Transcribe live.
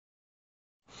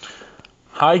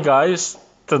Hi guys,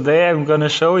 today I'm gonna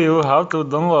show you how to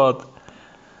download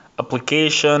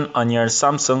application on your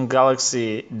Samsung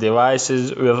Galaxy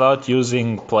devices without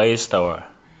using Play Store.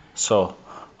 So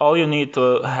all you need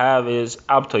to have is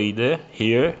Aptoide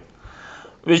here,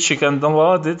 which you can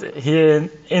download it here in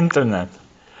internet.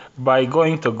 By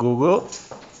going to Google,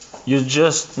 you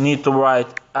just need to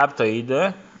write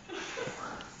Aptoide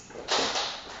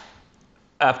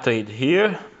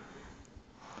here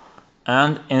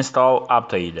and install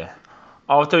Aptoide.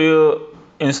 After you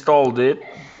installed it,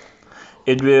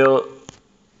 it will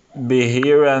be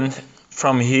here, and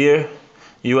from here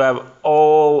you have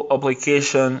all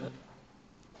applications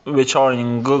which are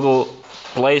in Google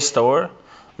Play Store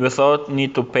without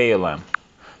need to pay them.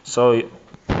 So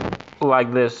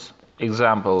like this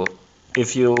example,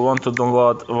 if you want to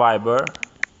download Viber,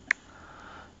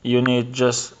 you need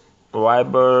just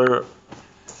Viber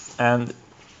and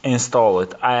install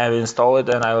it. I have installed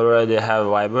it and I already have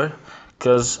Viber,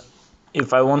 because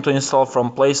if I want to install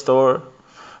from Play Store,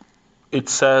 it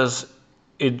says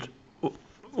it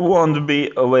won't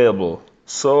be available.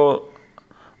 So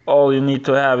all you need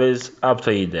to have is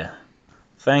Aptoide.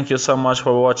 Thank you so much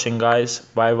for watching, guys.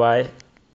 Bye bye.